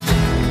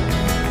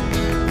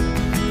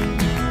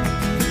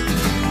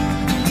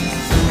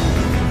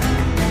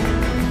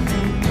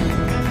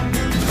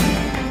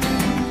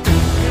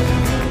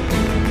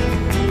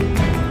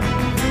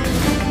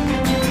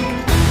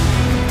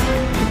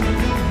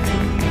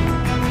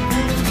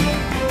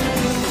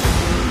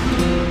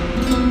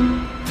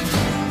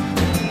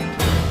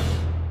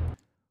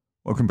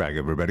back,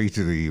 everybody,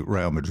 to the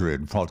Real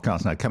Madrid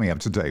podcast. Now, coming up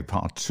today,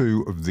 part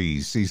 2 of the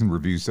season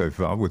review so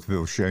far with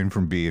Phil Schoen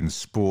from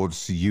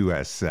beINSPORTS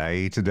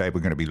USA. Today,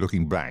 we're going to be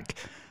looking back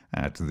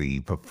at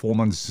the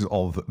performance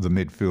of the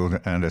midfield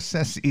and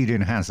assess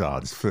Eden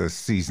Hazard's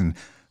first season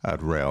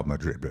at Real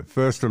Madrid. But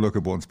first, a look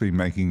at what's been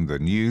making the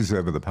news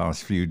over the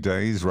past few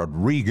days.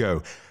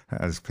 Rodrygo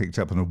has picked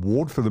up an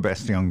award for the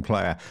best young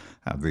player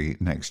at the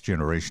Next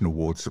Generation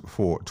Awards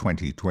for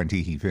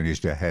 2020. He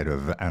finished ahead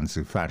of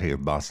Ansu Fati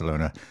of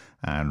Barcelona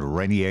and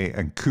Renier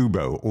and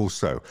Kubo,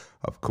 also,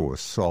 of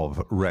course,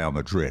 of Real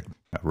Madrid.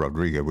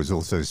 Rodrygo was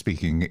also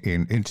speaking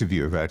in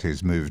interview about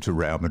his move to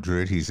Real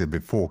Madrid. He said,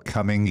 before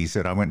coming, he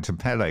said, I went to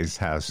Pele's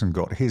house and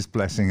got his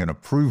blessing and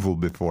approval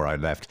before I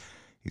left.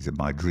 He said,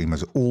 my dream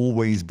has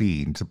always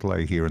been to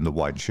play here in the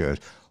white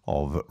shirt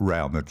of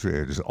Real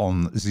Madrid.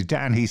 On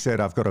Zidane, he said,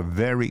 I've got a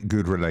very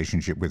good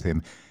relationship with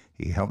him.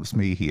 He helps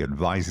me, he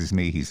advises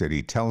me. He said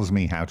he tells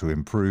me how to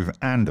improve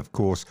and, of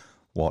course,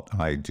 what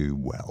I do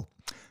well.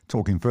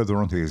 Talking further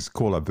on to his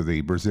call-up for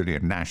the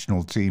Brazilian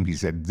national team, he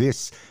said,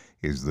 this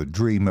is the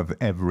dream of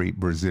every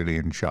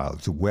Brazilian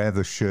child, to wear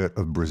the shirt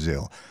of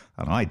Brazil.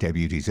 And I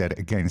debuted, he said,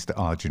 against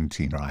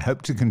Argentina. I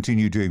hope to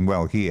continue doing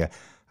well here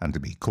and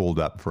to be called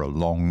up for a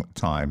long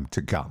time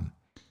to come.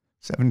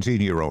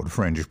 17-year-old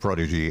French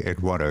prodigy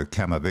Eduardo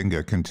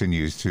Camavinga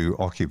continues to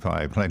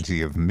occupy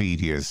plenty of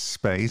media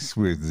space,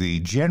 with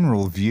the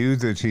general view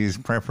that his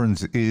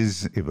preference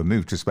is, if a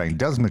move to Spain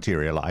does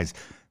materialize,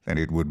 then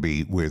it would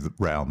be with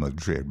Real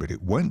Madrid. But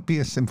it won't be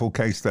a simple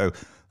case, though,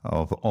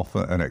 of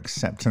offer and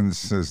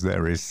acceptance, as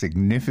there is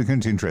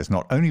significant interest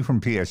not only from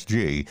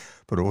PSG,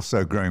 but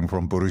also growing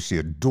from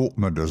Borussia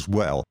Dortmund as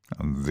well.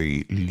 And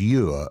the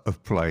lure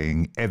of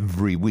playing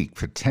every week,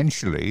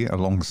 potentially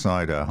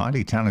alongside a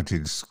highly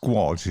talented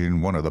squad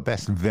in one of the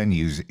best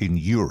venues in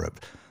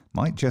Europe,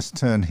 might just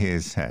turn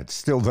his head.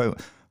 Still, though,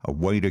 a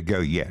way to go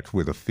yet,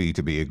 with a fee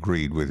to be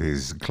agreed with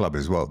his club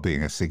as well,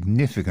 being a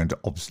significant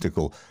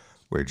obstacle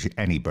which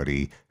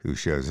anybody who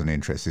shows an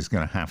interest is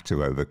going to have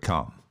to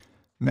overcome.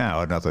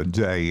 Now, another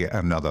day,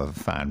 another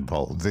fan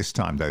poll. This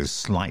time, though,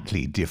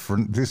 slightly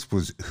different. This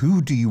was,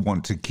 who do you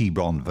want to keep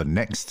on for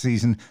next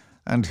season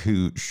and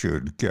who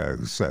should go?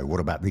 So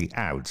what about the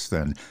outs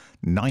then?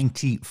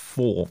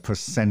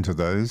 94% of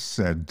those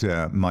said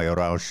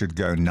Mayoral should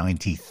go,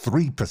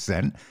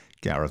 93%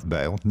 Gareth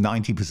Bale,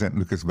 90%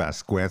 Lucas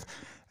Vazquez,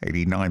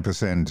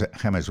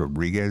 89% James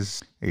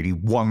Rodriguez,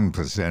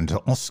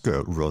 81%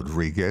 Oscar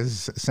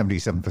Rodriguez,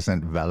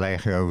 77%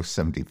 Vallejo,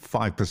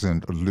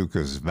 75%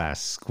 Lucas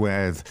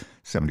Vazquez,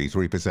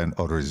 73%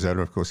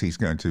 Odriozola, of course he's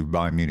going to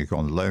Bayern Munich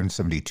on loan,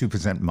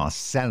 72%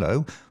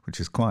 Marcelo, which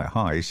is quite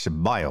high,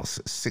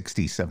 Ceballos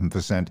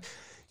 67%,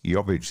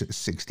 Jovic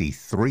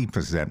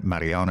 63%,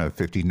 Mariano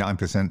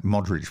 59%,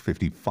 Modric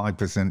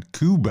 55%,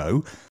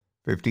 Kubo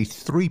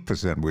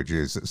 53%, which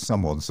is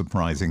somewhat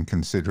surprising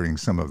considering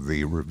some of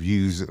the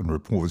reviews and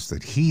reports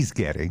that he's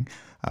getting.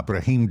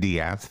 Brahim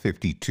Diaz,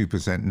 52%,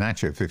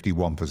 Nacho,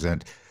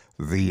 51%.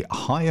 The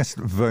highest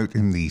vote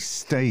in the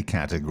stay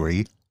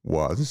category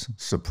was,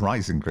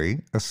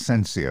 surprisingly,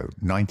 Asensio.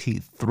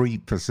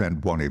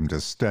 93% want him to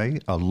stay,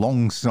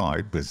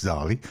 alongside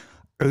Bizarrely,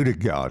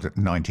 Odegaard at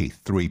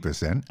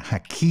 93%,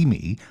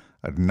 Hakimi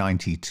at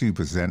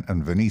 92%,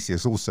 and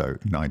Vinicius also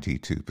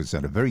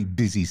 92%. A very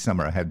busy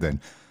summer ahead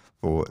then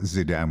for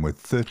Zidane, with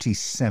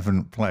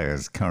 37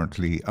 players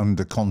currently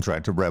under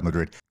contract at Real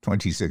Madrid.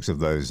 26 of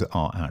those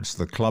are at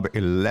the club,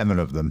 11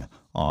 of them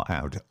are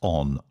out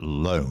on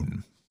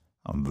loan.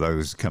 And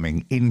those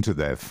coming into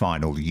their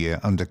final year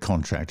under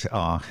contract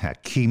are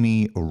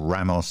Hakimi,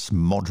 Ramos,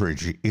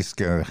 Modric,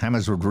 Isco,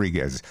 James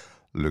Rodriguez,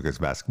 Lucas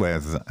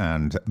Vazquez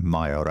and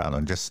Mayoral.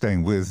 And just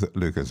staying with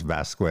Lucas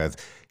Vazquez,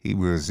 he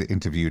was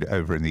interviewed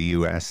over in the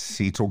US.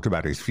 He talked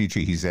about his future.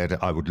 He said,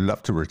 I would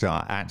love to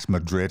retire at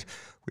Madrid,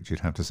 which you'd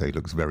have to say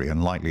looks very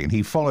unlikely. And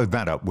he followed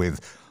that up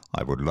with,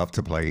 I would love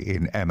to play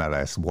in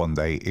MLS one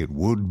day. It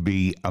would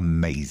be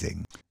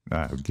amazing.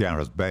 Now,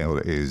 Gareth Bale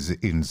is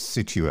in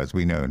situ, as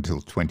we know,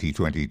 until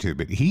 2022,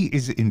 but he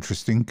is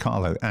interesting.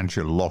 Carlo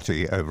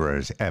Ancelotti over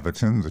at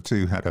Everton. The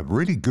two had a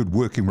really good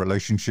working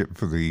relationship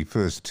for the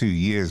first 2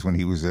 years when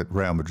he was at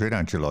Real Madrid,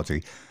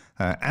 Ancelotti.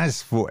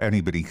 As for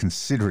anybody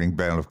considering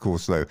Bale, of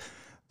course, though,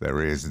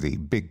 there is the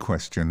big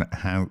question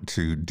how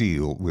to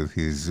deal with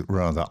his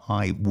rather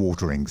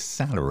eye-watering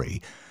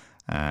salary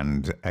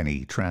and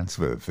any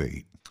transfer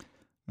fee.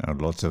 Now,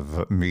 lots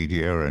of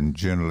media and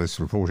journalists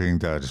reporting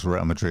that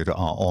Real Madrid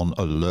are on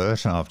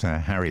alert after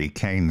Harry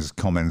Kane's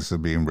comments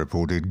have been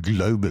reported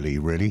globally,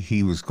 really.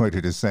 He was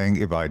quoted as saying,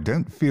 if I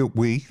don't feel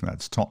we,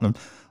 that's Tottenham,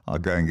 are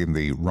going in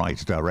the right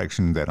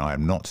direction, then I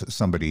am not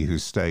somebody who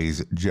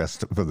stays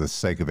just for the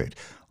sake of it.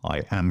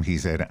 I am, he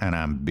said, an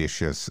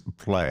ambitious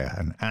player.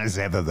 And as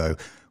ever, though,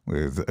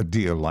 with a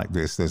deal like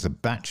this, there's a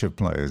batch of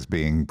players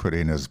being put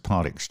in as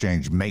part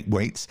exchange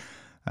make-weights,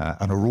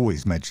 and are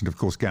always mentioned. Of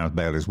course, Gareth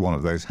Bale is one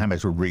of those.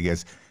 James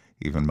Rodriguez,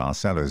 even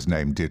Marcelo's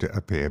name did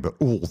appear, but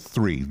all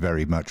three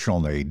very much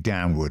on a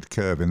downward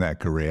curve in their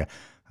career,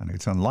 and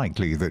it's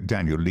unlikely that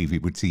Daniel Levy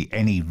would see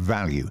any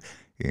value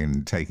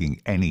in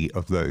taking any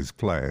of those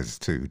players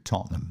to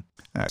Tottenham.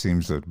 It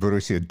seems that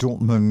Borussia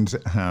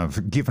Dortmund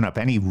have given up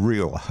any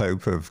real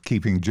hope of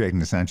keeping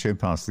Jadon Sancho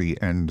past the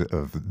end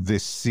of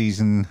this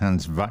season.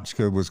 Hans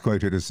Watzke was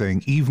quoted as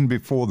saying, even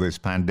before this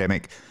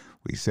pandemic,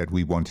 we said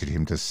we wanted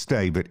him to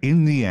stay, but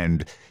in the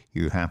end,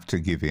 you have to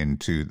give in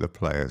to the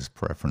player's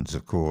preference,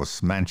 of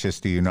course.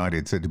 Manchester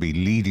United said to be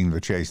leading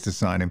the chase to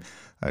sign him.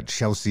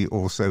 Chelsea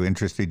also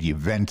interested,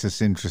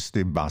 Juventus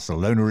interested,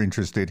 Barcelona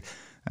interested,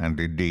 and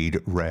indeed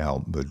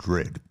Real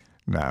Madrid.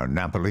 Now,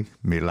 Napoli,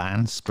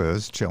 Milan,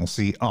 Spurs,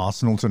 Chelsea,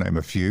 Arsenal, to name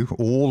a few,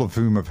 all of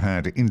whom have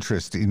had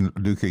interest in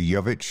Luka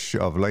Jovic,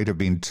 of late have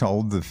been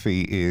told the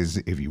fee is,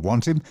 if you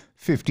want him,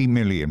 50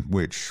 million,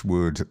 which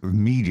would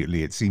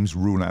immediately, it seems,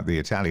 rule out the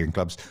Italian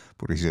clubs.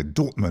 But he said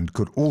Dortmund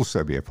could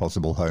also be a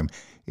possible home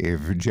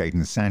if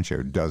Jadon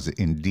Sancho does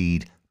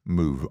indeed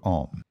move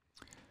on.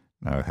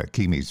 Now,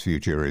 Hakimi's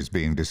future is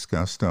being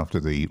discussed after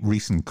the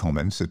recent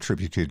comments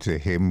attributed to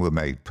him were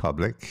made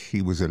public.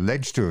 He was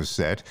alleged to have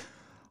said,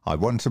 I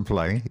want to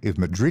play. If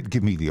Madrid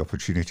give me the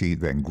opportunity,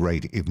 then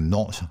great. If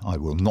not, I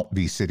will not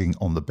be sitting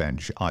on the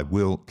bench. I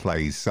will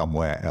play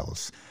somewhere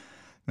else.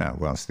 Now,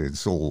 whilst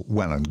it's all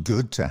well and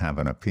good to have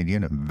an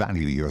opinion and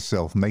value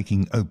yourself,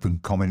 making open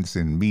comments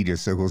in media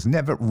circles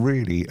never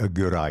really a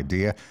good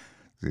idea.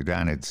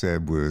 Zidane, it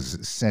said,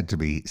 was said to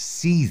be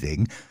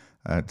seething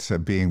at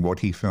being what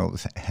he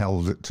felt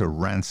held to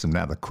ransom.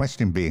 Now, the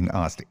question being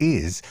asked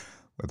is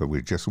whether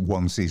with just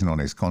one season on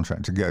his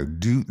contract to go,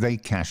 do they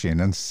cash in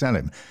and sell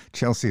him?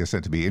 Chelsea are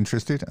said to be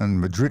interested, and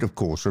Madrid, of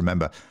course,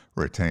 remember,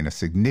 retain a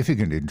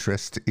significant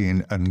interest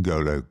in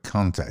N'Golo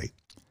Kante.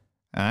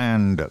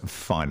 And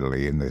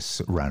finally, in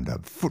this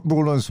roundup,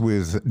 footballers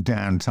with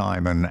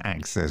downtime and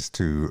access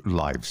to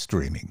live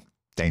streaming.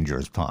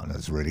 Dangerous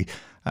partners, really.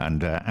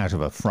 And out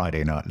of a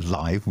Friday Night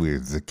Live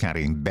with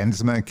Karim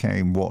Benzema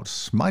came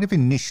what might have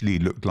initially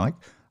looked like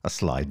a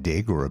sly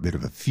dig or a bit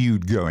of a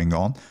feud going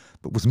on,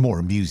 but was more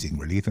amusing,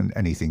 really, than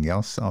anything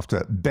else, after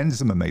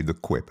Benzema made the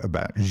quip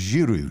about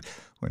Giroud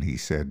when he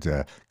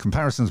said,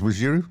 comparisons with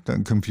Giroud,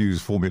 don't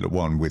confuse Formula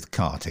One with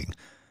karting.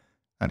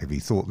 And if he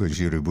thought that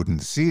Giroud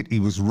wouldn't see it, he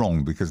was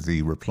wrong, because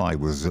the reply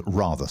was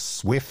rather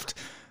swift,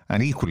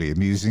 and equally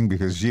amusing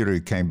because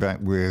Giroud came back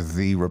with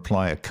the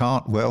reply, a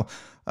kart, well,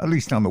 at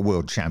least I'm a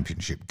World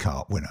Championship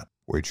kart winner,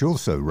 which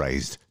also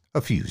raised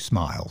a few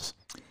smiles.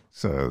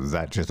 So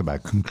that just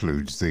about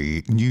concludes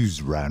the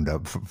news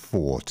roundup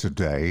for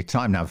today.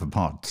 Time now for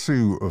part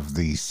 2 of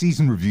the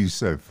season review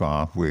so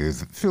far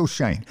with Phil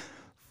Schoen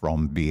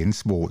from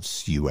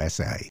beINSPORTS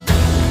USA.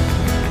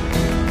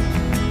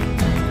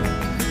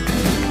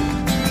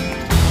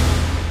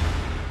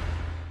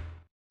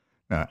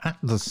 Now, at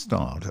the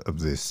start of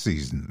this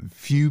season,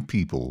 few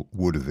people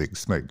would have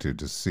expected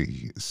to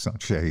see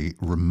such a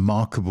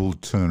remarkable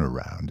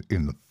turnaround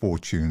in the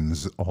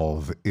fortunes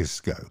of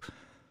Isco.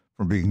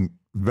 From being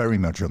very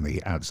much on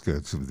the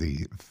outskirts of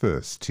the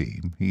first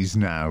team, he's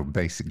now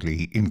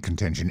basically in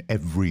contention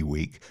every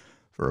week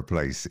for a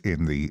place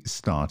in the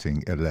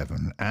starting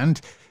 11, and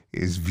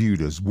is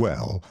viewed as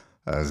well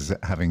as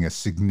having a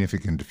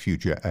significant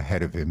future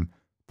ahead of him,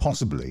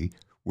 possibly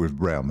with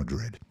Real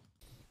Madrid.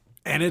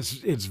 And it's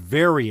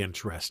very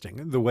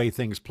interesting the way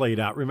things played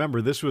out.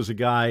 Remember, this was a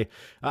guy,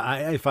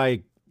 I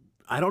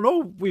don't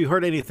know if we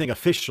heard anything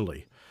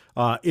officially,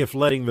 if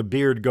letting the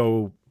beard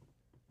go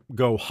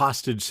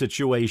hostage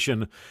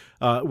situation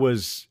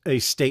was a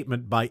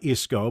statement by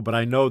Isco, but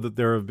I know that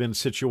there have been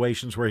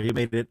situations where he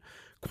made it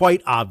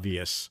quite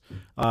obvious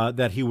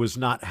that he was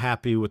not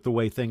happy with the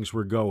way things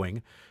were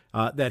going,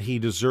 that he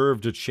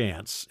deserved a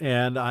chance.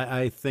 And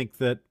I think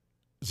that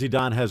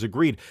Zidane has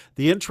agreed.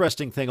 The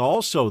interesting thing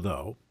also,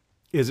 though,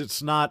 is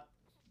it's not,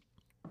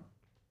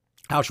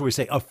 how shall we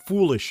say, a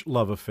foolish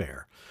love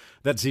affair.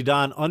 That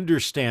Zidane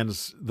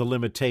understands the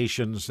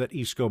limitations that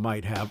Isco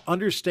might have,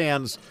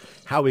 understands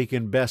how he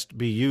can best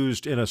be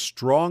used in a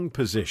strong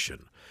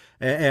position.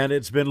 And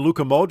it's been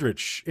Luka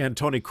Modric and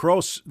Toni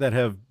Kroos that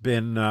have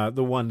been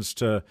the ones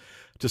to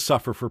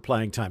suffer for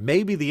playing time.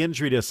 Maybe the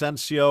injury to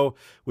Asensio,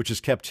 which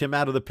has kept him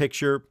out of the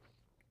picture,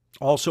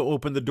 also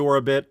opened the door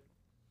a bit.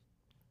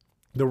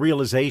 The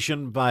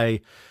realization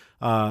by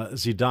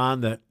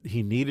Zidane that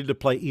he needed to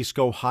play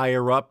Isco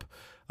higher up,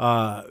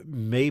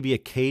 maybe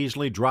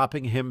occasionally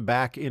dropping him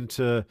back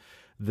into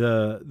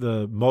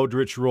the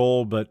Modric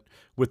role, but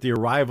with the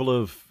arrival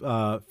of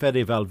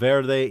Fede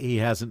Valverde, he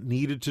hasn't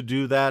needed to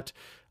do that.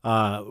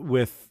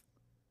 With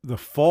the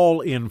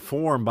fall in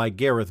form by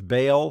Gareth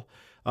Bale,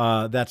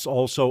 that's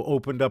also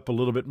opened up a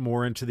little bit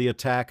more into the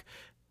attack.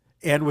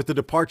 And with the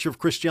departure of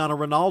Cristiano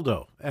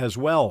Ronaldo as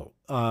well,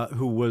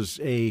 who was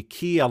a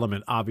key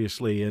element,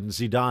 obviously, in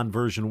Zidane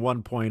version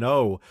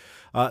 1.0,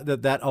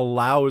 that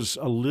allows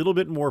a little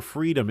bit more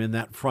freedom in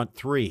that front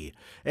three.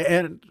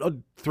 And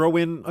throw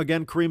in,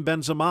 again, Karim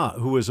Benzema,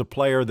 who is a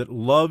player that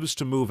loves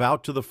to move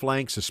out to the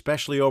flanks,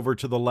 especially over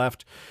to the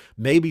left.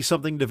 Maybe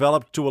something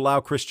developed to allow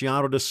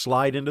Cristiano to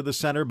slide into the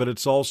center, but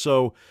it's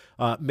also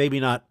maybe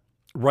not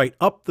right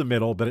up the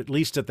middle, but at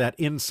least at that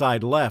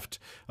inside left,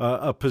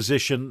 a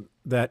position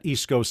that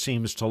Isco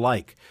seems to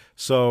like.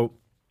 So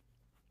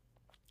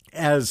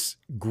as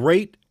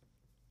great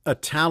a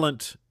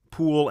talent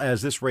pool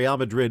as this Real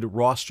Madrid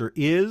roster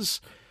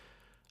is,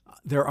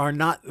 there are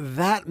not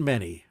that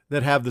many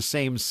that have the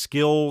same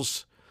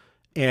skills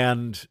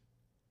and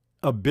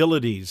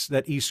abilities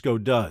that Isco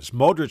does.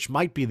 Modric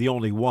might be the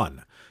only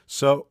one.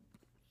 So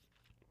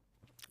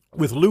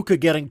with Luka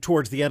getting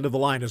towards the end of the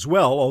line as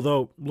well,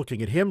 although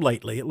looking at him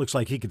lately, it looks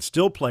like he could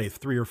still play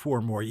 3 or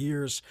 4 more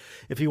years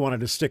if he wanted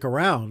to stick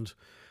around.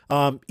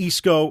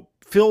 Isco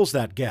fills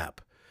that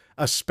gap,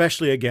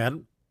 especially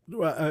again.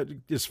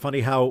 It's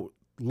funny how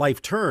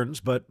life turns,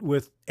 but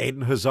with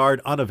Eden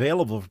Hazard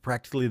unavailable for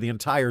practically the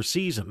entire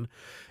season,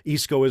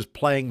 Isco is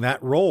playing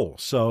that role.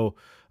 So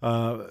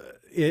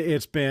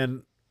it's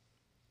been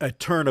a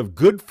turn of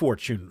good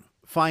fortune,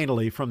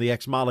 finally, from the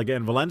ex-Malaga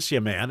and Valencia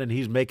man, and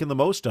he's making the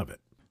most of it.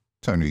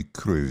 Toni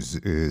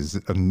Kroos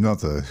is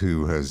another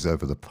who has,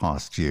 over the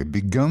past year,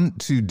 begun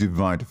to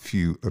divide a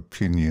few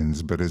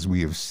opinions, but as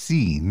we have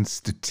seen,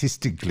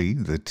 statistically,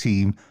 the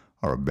team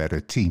are a better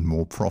team,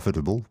 more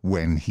profitable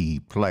when he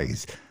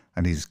plays.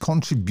 And his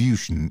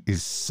contribution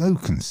is so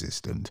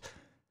consistent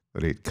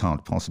that it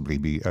can't possibly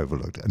be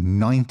overlooked. A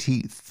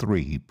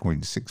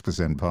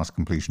 93.6% pass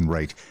completion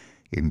rate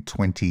in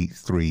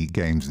 23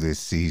 games this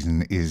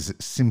season is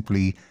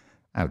simply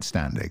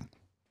outstanding.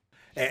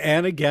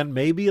 And again,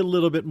 maybe a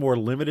little bit more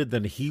limited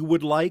than he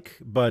would like,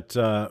 but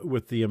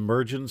with the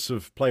emergence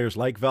of players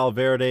like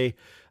Valverde,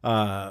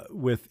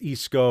 with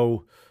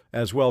Isco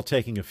as well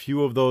taking a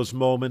few of those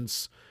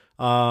moments,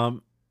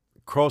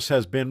 Kroos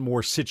has been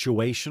more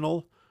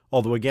situational.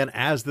 Although, again,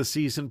 as the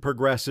season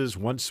progresses,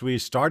 once we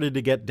started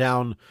to get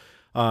down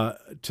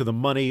to the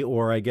money,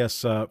 or I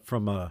guess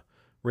from a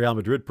Real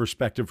Madrid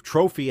perspective,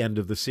 trophy end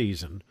of the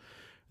season,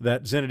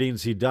 that Zinedine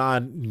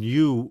Zidane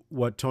knew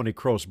what Toni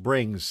Kroos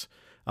brings.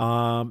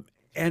 And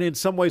in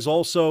some ways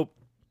also,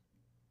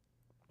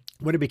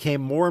 when it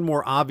became more and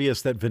more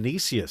obvious that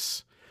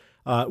Vinicius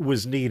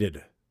was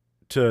needed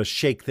to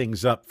shake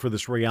things up for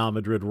this Real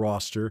Madrid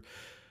roster,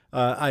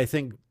 I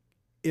think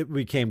it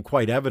became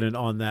quite evident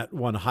on that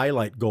one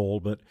highlight goal,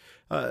 but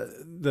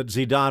that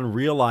Zidane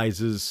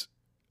realizes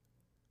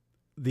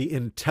the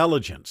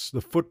intelligence,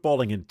 the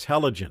footballing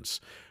intelligence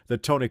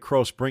that Toni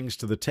Kroos brings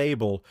to the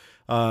table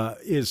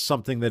is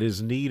something that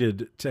is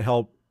needed to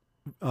help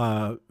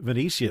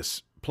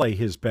Vinicius play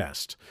his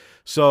best.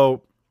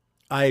 So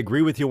I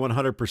agree with you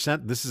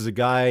 100%. This is a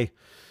guy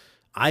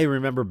I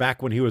remember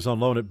back when he was on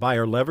loan at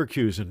Bayer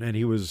Leverkusen, and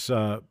he was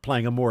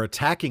playing a more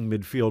attacking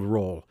midfield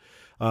role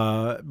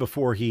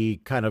before he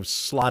kind of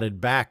slotted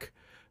back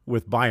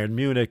with Bayern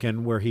Munich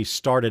and where he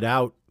started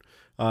out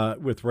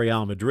with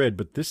Real Madrid.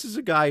 But this is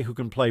a guy who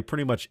can play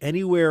pretty much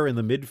anywhere in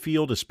the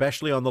midfield,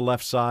 especially on the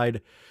left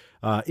side,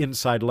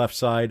 inside left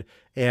side.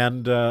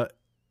 And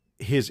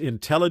his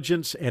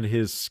intelligence and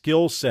his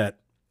skill set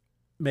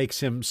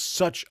makes him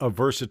such a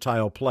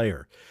versatile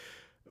player.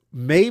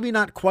 Maybe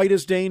not quite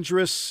as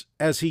dangerous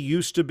as he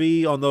used to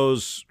be on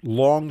those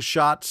long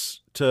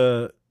shots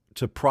to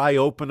pry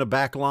open a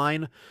back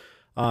line.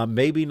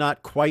 Maybe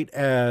not quite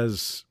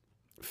as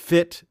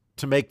fit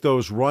to make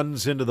those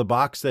runs into the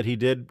box that he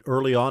did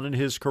early on in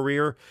his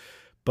career,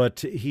 but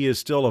he is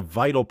still a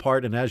vital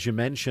part, and as you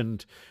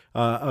mentioned,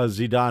 a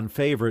Zidane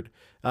favorite.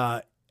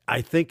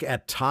 I think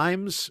at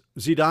times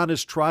Zidane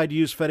has tried to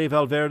use Fede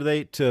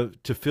Valverde to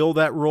fill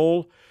that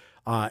role,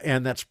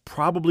 and that's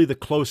probably the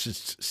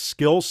closest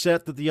skill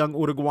set that the young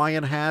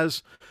Uruguayan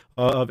has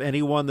of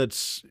anyone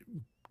that's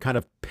kind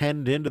of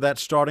penned into that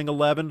starting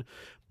 11.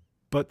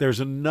 But there's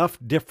enough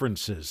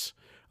differences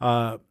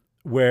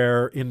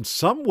where, in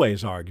some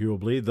ways,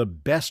 arguably, the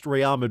best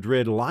Real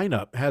Madrid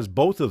lineup has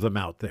both of them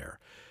out there.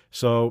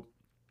 So,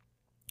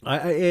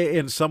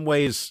 in some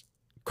ways,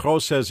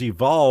 Kroos has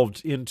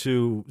evolved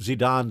into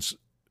Zidane's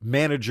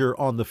manager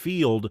on the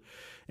field,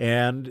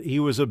 and he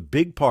was a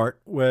big part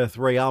with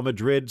Real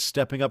Madrid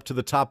stepping up to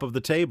the top of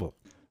the table.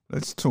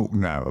 Let's talk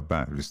now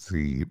about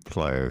the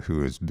player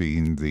who has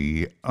been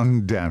the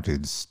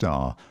undoubted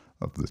star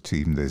of the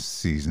team this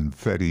season,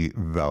 Fede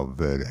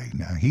Valverde.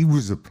 Now, he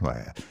was a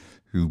player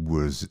who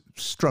was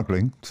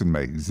struggling to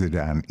make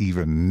Zidane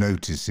even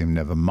notice him,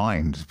 never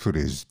mind put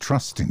his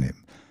trust in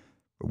him.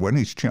 But when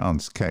his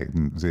chance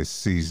came this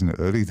season,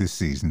 early this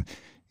season,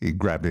 he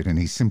grabbed it and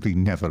he simply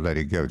never let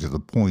it go, to the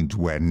point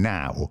where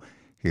now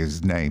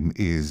his name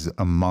is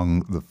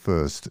among the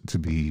first to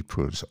be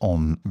put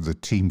on the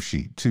team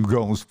sheet. 2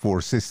 goals, 4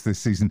 assists this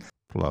season,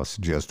 plus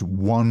just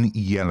 1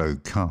 yellow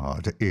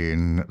card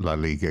in La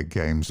Liga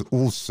games,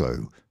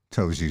 also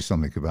tells you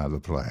something about the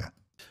player.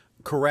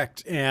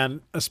 Correct,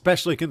 and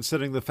especially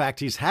considering the fact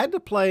he's had to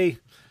play,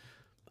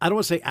 I don't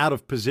want to say out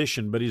of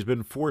position, but he's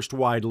been forced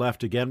wide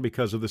left again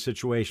because of the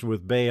situation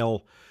with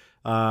Bale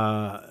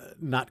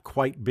not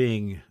quite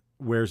being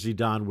where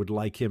Zidane would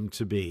like him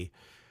to be.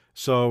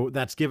 So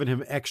that's given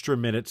him extra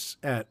minutes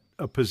at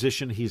a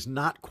position he's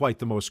not quite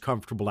the most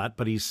comfortable at,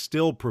 but he's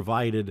still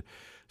provided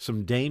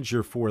some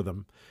danger for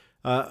them.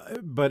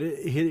 But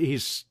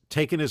he's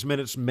taken his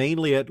minutes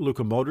mainly at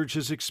Luka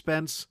Modric's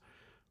expense.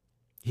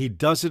 He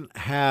doesn't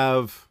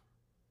have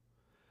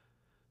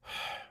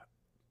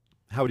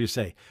how would you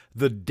say,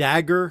 the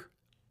dagger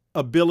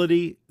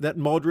ability that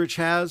Modric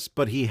has,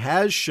 but he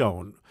has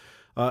shown,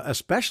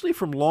 especially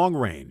from long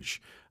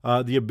range,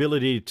 the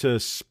ability to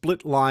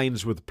split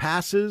lines with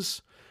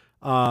passes,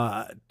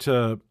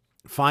 to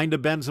find a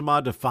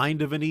Benzema, to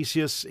find a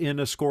Vinicius in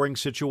a scoring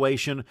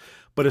situation,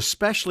 but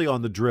especially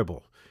on the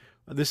dribble.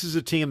 This is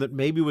a team that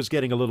maybe was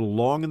getting a little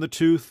long in the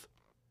tooth,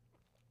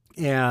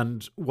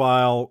 and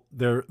while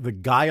the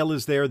guile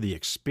is there, the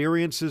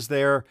experience is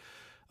there,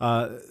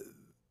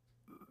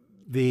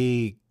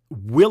 the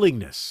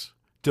willingness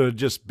to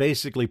just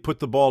basically put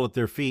the ball at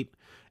their feet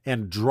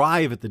and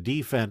drive at the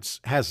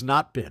defense has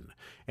not been.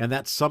 And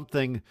that's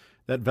something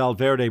that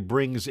Valverde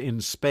brings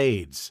in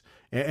spades.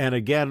 And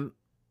again,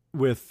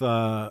 with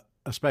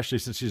especially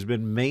since he's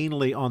been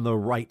mainly on the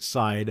right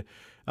side,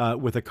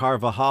 with a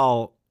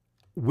Carvajal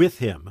with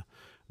him,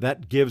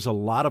 that gives a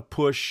lot of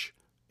push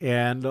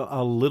and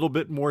a little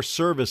bit more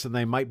service than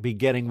they might be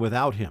getting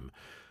without him.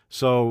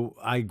 So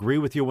I agree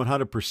with you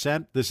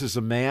 100%. This is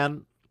a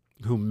man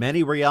who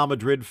many Real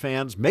Madrid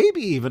fans,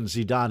 maybe even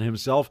Zidane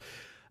himself,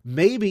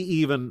 maybe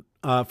even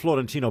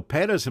Florentino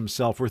Perez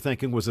himself, were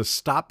thinking was a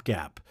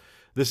stopgap.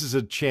 This is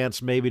a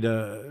chance maybe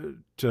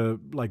to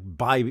like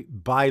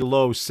buy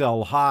low,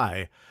 sell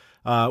high,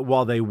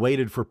 while they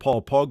waited for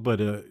Paul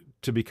Pogba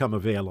to become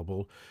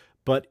available.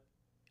 But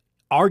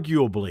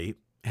arguably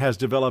has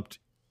developed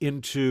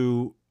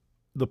into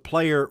the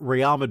player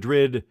Real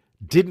Madrid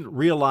didn't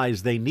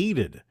realize they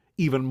needed,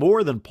 even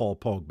more than Paul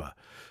Pogba.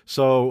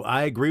 So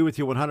I agree with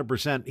you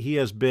 100%. He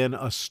has been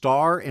a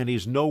star, and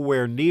he's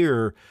nowhere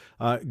near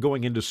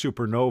going into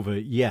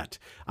supernova yet.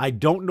 I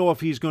don't know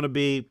if he's going to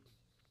be...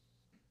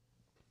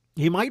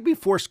 He might be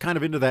forced kind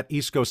of into that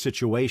Isco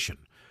situation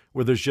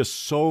where there's just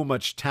so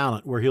much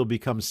talent where he'll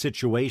become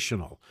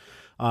situational.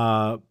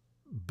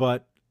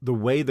 But the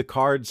way the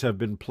cards have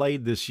been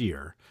played this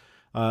year,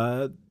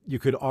 you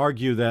could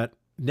argue that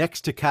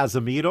next to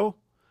Casemiro,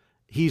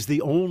 he's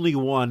the only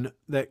one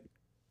that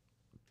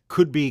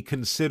could be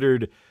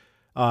considered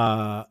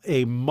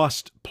a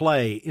must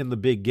play in the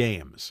big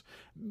games.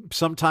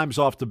 Sometimes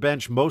off the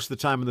bench, most of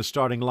the time in the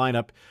starting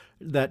lineup,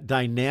 that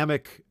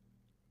dynamic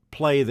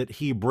play that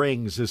he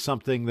brings is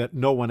something that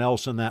no one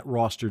else in that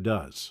roster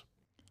does.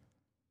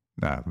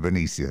 Now,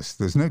 Vinicius,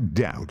 there's no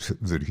doubt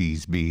that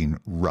he's been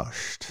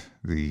rushed.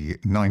 The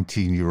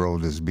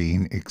 19-year-old has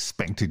been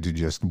expected to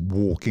just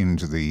walk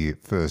into the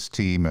first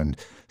team and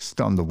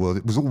stun the world.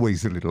 It was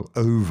always a little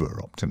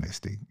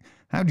over-optimistic.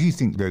 How do you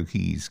think, though,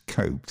 he's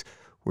coped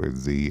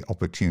with the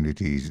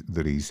opportunities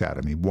that he's had?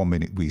 I mean, 1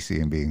 minute we see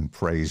him being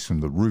praised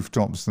from the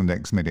rooftops, the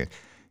next minute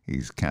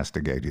he's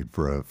castigated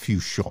for a few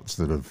shots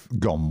that have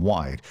gone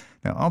wide.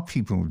 Now, are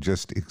people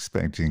just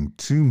expecting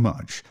too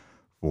much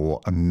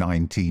for a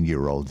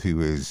 19-year-old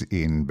who is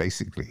in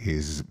basically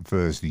his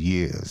first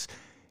years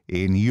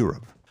in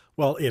Europe?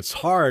 Well, it's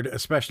hard,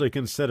 especially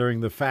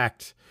considering the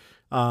fact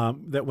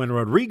that when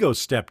Rodrygo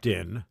stepped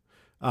in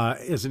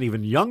as an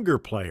even younger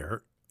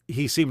player,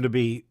 he seemed to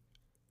be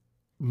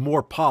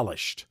more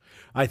polished.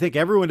 I think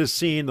everyone has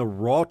seen the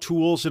raw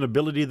tools and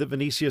ability that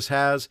Vinicius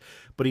has,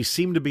 but he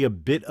seemed to be a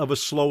bit of a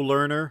slow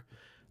learner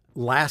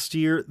last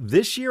year.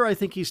 This year, I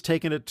think he's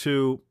taken it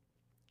to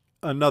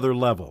another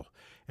level.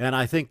 And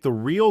I think the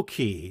real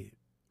key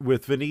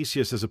with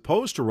Vinicius as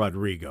opposed to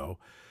Rodrygo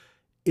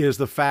is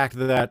the fact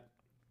that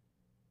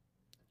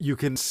you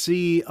can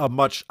see a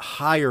much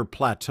higher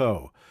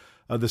plateau.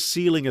 The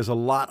ceiling is a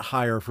lot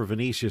higher for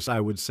Vinicius, I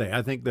would say.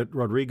 I think that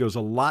Rodrygo's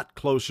a lot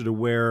closer to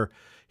where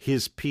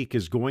his peak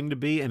is going to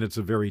be, and it's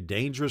a very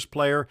dangerous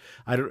player.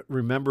 I don't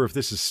remember if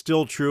this is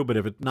still true, but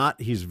if it's not,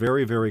 he's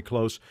very, very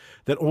close.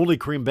 That only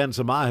Karim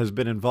Benzema has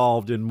been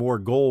involved in more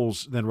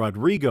goals than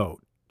Rodrygo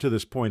to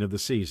this point of the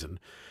season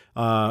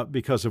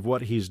because of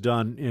what he's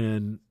done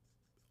in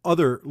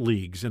other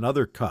leagues and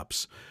other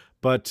cups.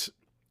 But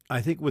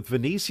I think with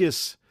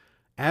Vinicius,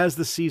 as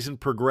the season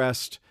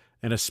progressed,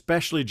 and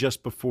especially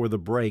just before the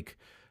break,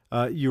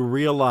 you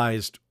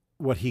realized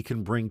what he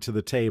can bring to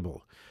the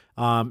table.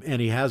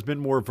 And he has been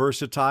more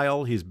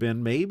versatile. He's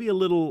been maybe a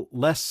little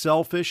less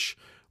selfish,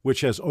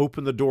 which has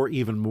opened the door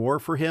even more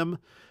for him.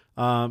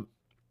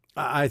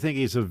 I think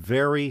he's a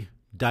very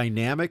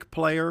dynamic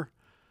player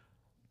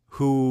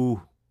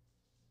who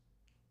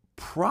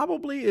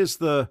probably is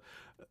the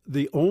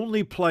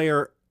only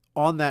player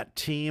on that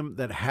team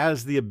that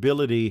has the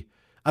ability,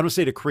 I don't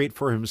say to create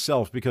for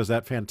himself, because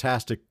that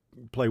fantastic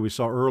play we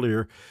saw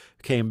earlier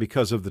came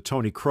because of the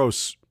Toni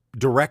Kroos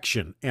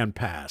direction and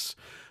pass.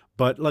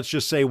 But let's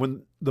just say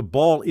when the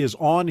ball is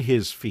on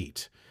his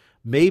feet,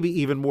 maybe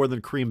even more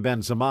than Karim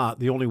Benzema,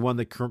 the only one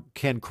that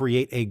can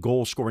create a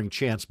goal-scoring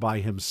chance by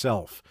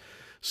himself.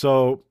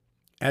 So,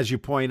 as you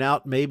point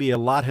out, maybe a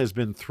lot has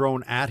been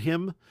thrown at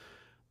him,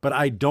 but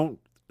I don't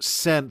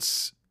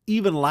sense,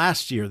 even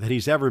last year, that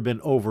he's ever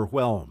been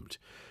overwhelmed.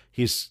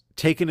 He's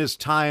taken his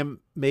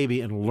time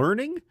maybe in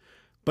learning,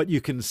 but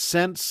you can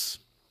sense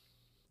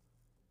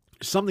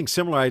something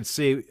similar I've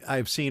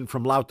seen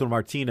from Lautaro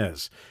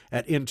Martinez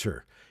at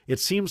Inter. It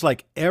seems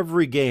like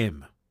every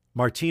game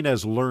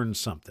Martinez learned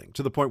something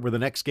to the point where the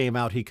next game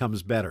out he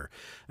comes better.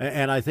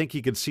 And I think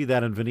you could see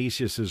that in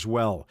Vinicius as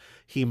well.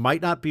 He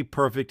might not be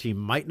perfect. He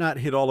might not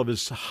hit all of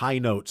his high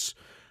notes,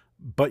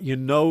 but you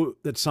know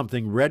that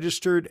something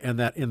registered and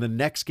that in the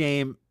next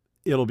game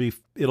it'll be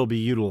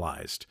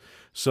utilized.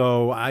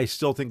 So I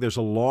still think there's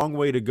a long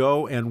way to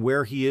go, and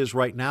where he is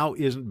right now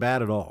isn't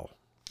bad at all.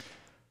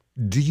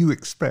 Do you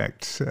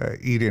expect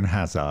Eden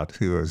Hazard,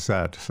 who has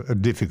had a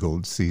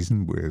difficult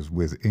season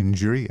with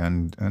injury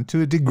and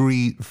to a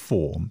degree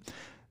form,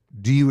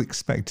 do you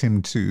expect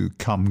him to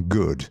come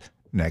good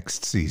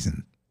next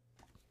season?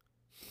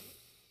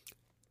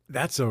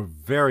 That's a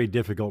very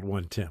difficult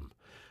one, Tim.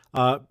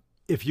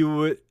 If you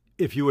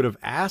would have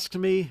asked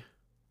me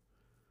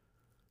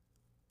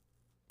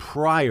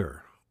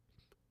prior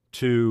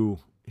to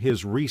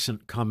his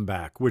recent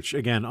comeback, which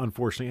again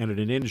unfortunately ended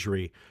in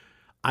injury,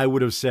 I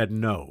would have said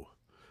no,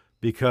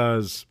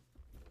 because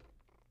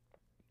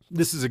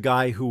this is a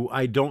guy who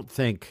I don't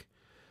think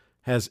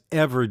has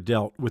ever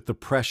dealt with the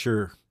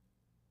pressure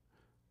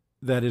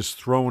that is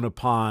thrown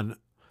upon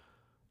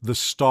the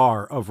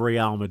star of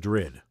Real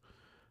Madrid.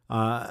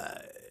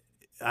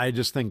 I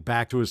just think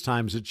back to his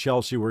times at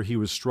Chelsea where he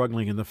was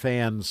struggling and the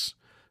fans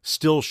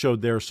still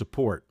showed their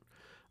support.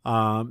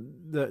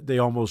 They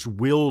almost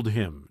willed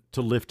him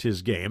to lift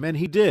his game, and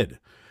he did.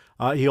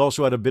 He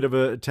also had a bit of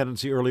a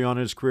tendency early on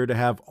in his career to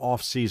have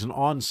off-season,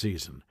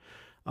 on-season.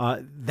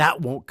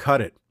 That won't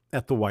cut it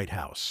at the White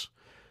House.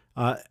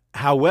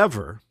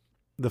 However,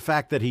 the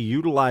fact that he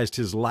utilized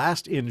his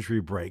last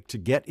injury break to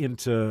get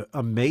into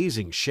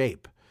amazing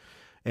shape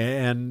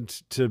and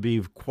to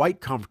be quite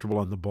comfortable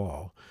on the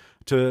ball,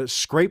 to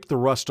scrape the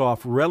rust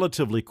off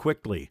relatively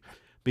quickly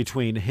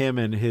between him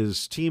and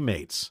his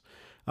teammates,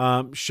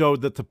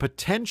 showed that the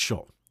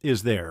potential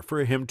is there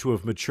for him to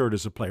have matured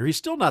as a player. He's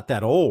still not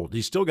that old.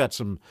 He's still got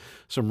some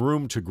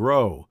room to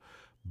grow.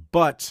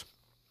 But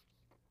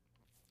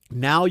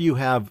now you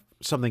have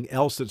something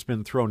else that's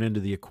been thrown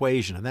into the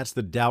equation, and that's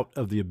the doubt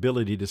of the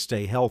ability to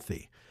stay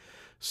healthy.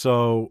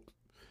 So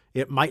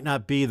it might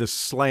not be the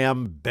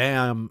slam,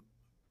 bam,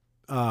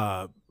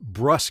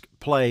 brusque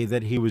play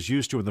that he was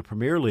used to in the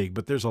Premier League,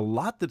 but there's a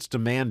lot that's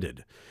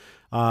demanded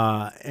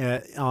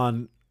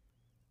on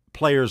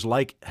players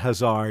like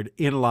Hazard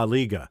in La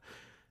Liga.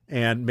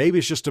 And maybe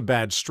it's just a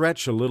bad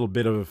stretch, a little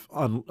bit of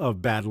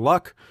bad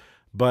luck,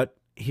 but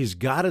he's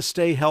got to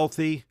stay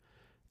healthy.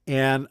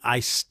 And I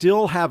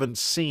still haven't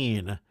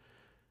seen,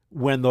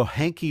 when the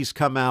hankies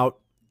come out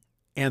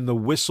and the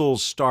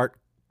whistles start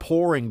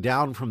pouring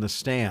down from the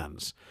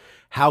stands,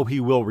 how he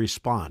will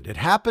respond. It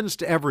happens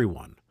to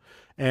everyone.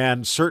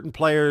 And certain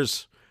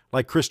players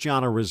like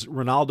Cristiano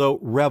Ronaldo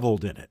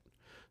reveled in it.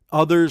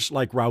 Others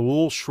like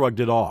Raul shrugged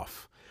it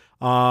off.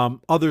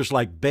 Others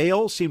like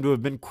Bale seem to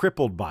have been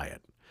crippled by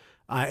it.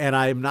 And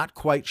I'm not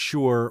quite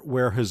sure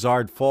where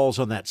Hazard falls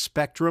on that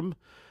spectrum,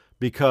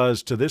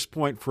 because to this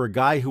point, for a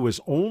guy who has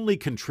only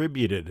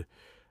contributed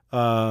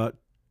to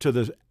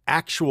the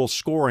actual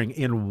scoring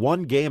in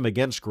one game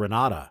against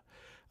Granada,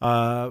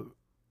 the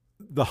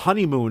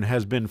honeymoon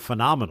has been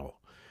phenomenal.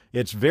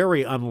 It's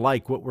very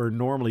unlike what we're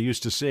normally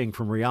used to seeing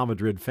from Real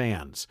Madrid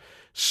fans.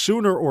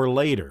 Sooner or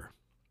later,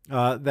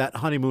 that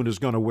honeymoon is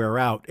going to wear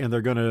out, and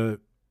they're going to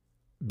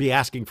be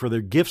asking for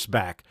their gifts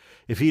back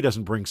if he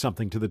doesn't bring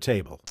something to the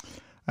table.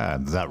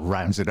 And that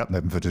rounds it up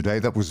then for today.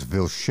 That was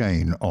Phil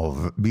Schoen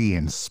of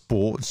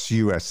beINSPORTS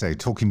USA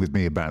talking with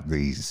me about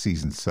the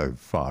season so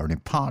far. And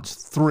in part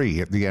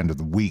 3 at the end of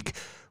the week,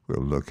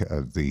 we'll look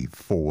at the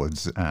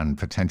forwards and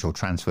potential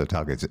transfer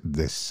targets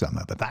this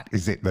summer. But that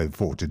is it, though,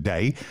 for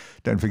today.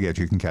 Don't forget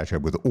you can catch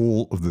up with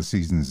all of the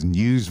season's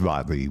news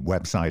via the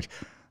website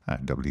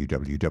at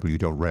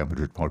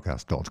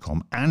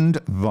www.realmadridpodcast.com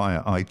and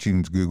via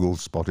iTunes, Google,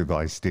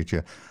 Spotify,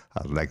 Stitcher,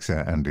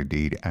 Alexa, and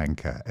indeed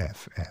Anchor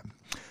FM.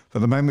 For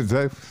the moment,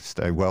 though,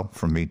 stay well.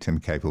 From me, Tim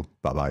Capel.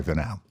 Bye-bye for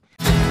now.